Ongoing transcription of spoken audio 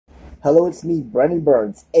Hello, it's me, Brandon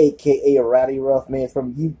Burns, aka Rowdy Rough Man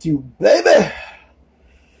from YouTube, baby!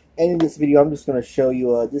 And in this video, I'm just going to show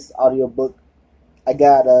you this audiobook I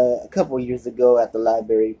got a couple years ago at the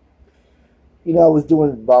library. You know, I was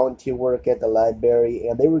doing volunteer work at the library,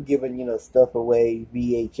 and they were giving, stuff away,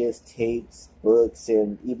 VHS tapes, books,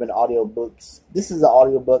 and even audiobooks. This is an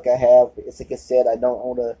audiobook I have. It's a cassette. I don't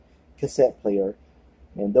own a cassette player.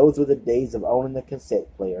 And those were the days of owning a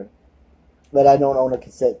cassette player. But I don't own a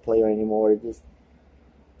cassette player anymore.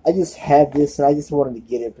 I just had this, and I just wanted to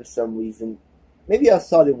get it for some reason. Maybe I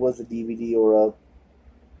thought it was a DVD or a...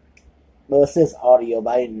 Well, it says audio,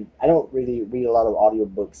 but I don't really read a lot of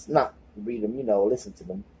audiobooks. Not read them, listen to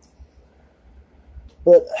them.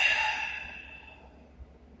 But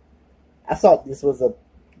I thought this was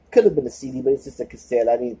could have been a CD, but it's just a cassette.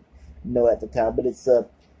 I didn't know at the time, but it's and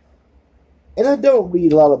I don't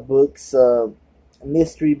read a lot of books,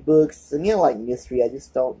 mystery books, and like mystery, I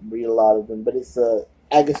just don't read a lot of them. But it's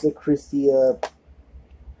Agatha Christie, the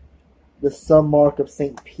Thumbmark of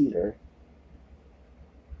St. Peter.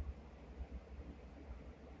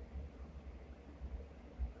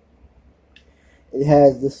 It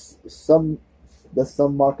has the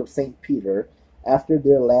Thumbmark of St. Peter. After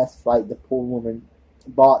their last fight, the poor woman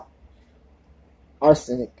bought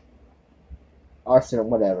arsenic,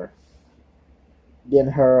 whatever. Then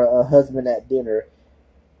her husband at dinner,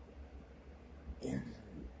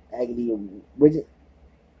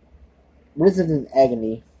 risen in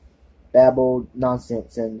agony, babbled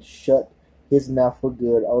nonsense and shut his mouth for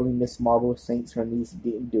good. Only Miss Marple thinks her niece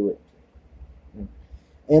didn't do it.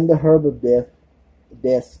 And the herb of death.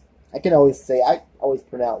 I always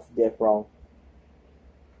pronounce death wrong.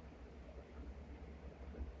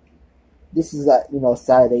 This is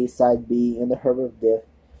side A, side B, and the herb of death.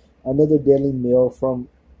 Another deadly meal from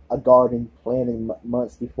a garden planted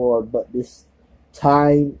months before, but this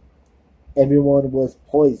time everyone was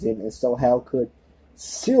poisoned, and so how could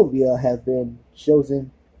Sylvia have been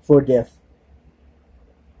chosen for death?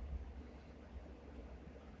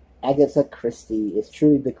 Agatha Christie is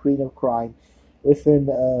truly the queen of crime, with an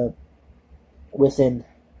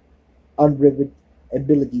unrivaled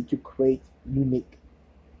ability to create unique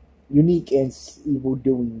and evil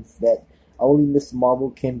doings that only Miss Marple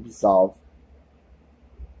can resolve.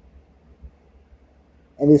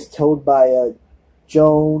 And it's told by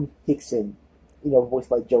Joan Hickson, voiced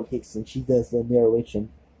by Joan Hickson. She does the narration.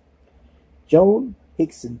 Joan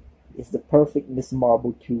Hickson is the perfect Miss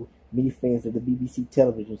Marple to many fans of the BBC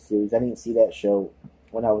television series. I didn't see that show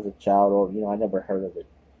when I was a child, or I never heard of it.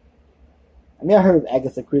 I mean, I heard of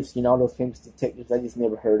Agatha Christie and all those famous detectives. I just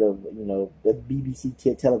never heard of, the BBC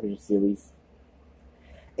television series.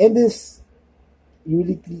 And this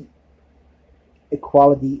uniquely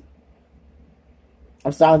equality.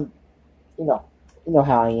 I'm sorry, you know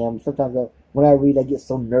how I am. Sometimes when I read, I get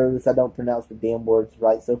so nervous I don't pronounce the damn words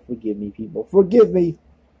right. So forgive me, people. Forgive me.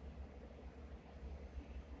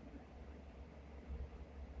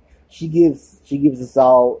 She gives us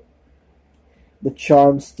all the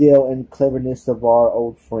charm, skill, and cleverness of our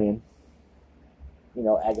old friend.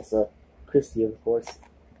 Agatha Christie, of course.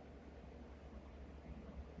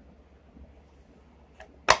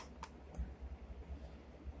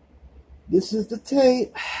 This is the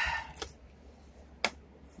tape.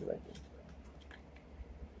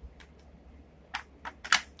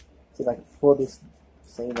 See if I can pull this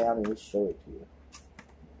thing down and just show it to you.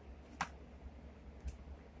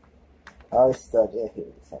 Oh, it's stuck. Yeah, here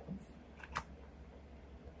it happens.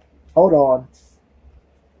 Hold on.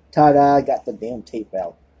 Ta-da, I got the damn tape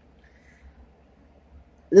out.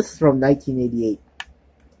 This is from 1988.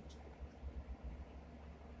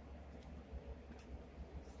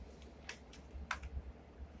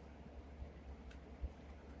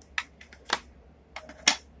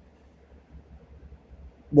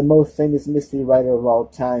 The most famous mystery writer of all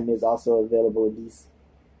time is also available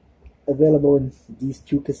in these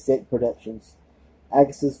two cassette productions.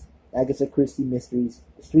 Agatha Christie Mysteries,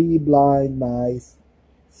 Three Blind Mice,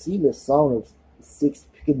 Seamless Song of Six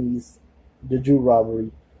Pickaninnies, The Jew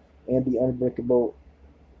Robbery, and The Unbreakable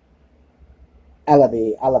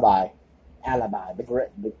Alibi.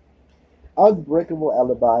 The Unbreakable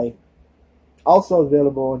Alibi. Also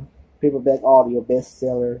available in paperback audio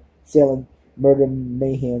selling Murder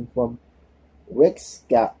Mayhem from Rex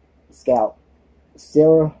Scout,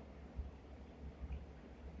 Sarah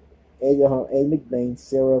Ed McBain,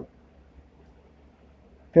 Sarah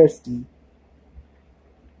Persky,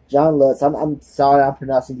 John Lutz. I'm sorry I'm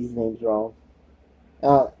pronouncing these names wrong.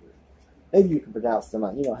 Maybe you can pronounce them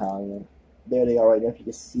out. You know how I am. There they are right there. If you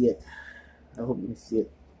can see it. I hope you can see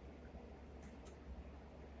it.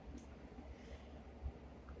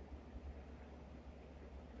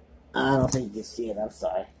 I don't think you can see it. I'm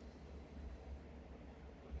sorry.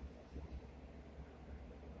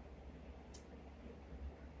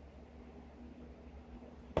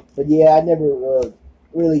 But yeah, I never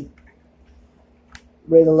really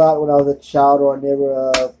read a lot when I was a child, or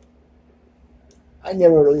I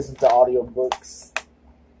never listened to audiobooks.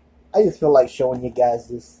 I just feel like showing you guys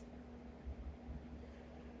this.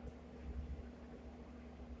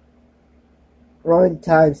 Running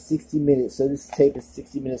time 60 minutes, so this tape is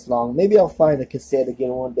 60 minutes long. Maybe I'll find a cassette again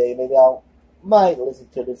one day. Maybe might listen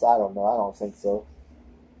to this. I don't know. I don't think so.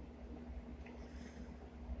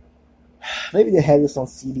 Maybe they had this on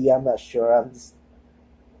CD. I'm not sure.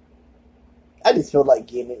 I just feel like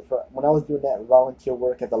getting it. When I was doing that volunteer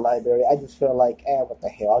work at the library, I just felt like, what the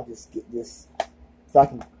hell? I'll just get this so I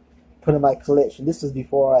can put in my collection. This was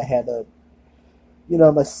before I had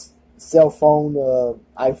my cell phone,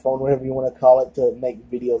 iPhone, whatever you want to call it, to make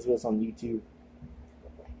videos with on YouTube.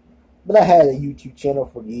 But I had a YouTube channel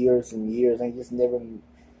for years and years, and I just never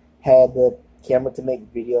had the camera to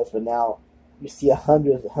make videos. But now you see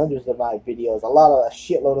hundreds of my videos, a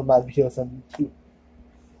shitload of my videos on YouTube.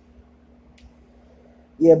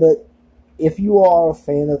 Yeah, but if you are a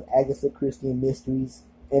fan of Agatha Christie mysteries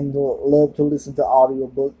and love to listen to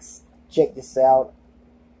audiobooks, check this out.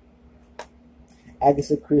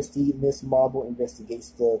 Agatha Christie, Miss Marple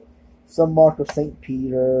investigates the Thumbmark of St.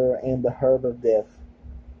 Peter and the Herb of Death.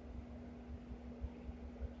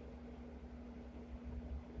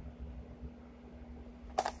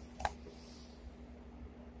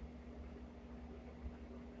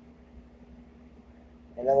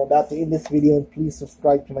 And I'm about to end this video, and please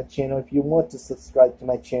subscribe to my channel. If you want to subscribe to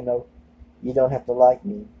my channel, you don't have to like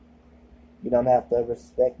me. You don't have to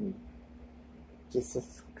respect me. Just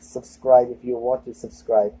subscribe if you want to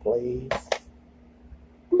subscribe, please.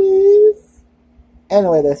 Please.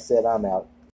 Anyway, that's it. I'm out.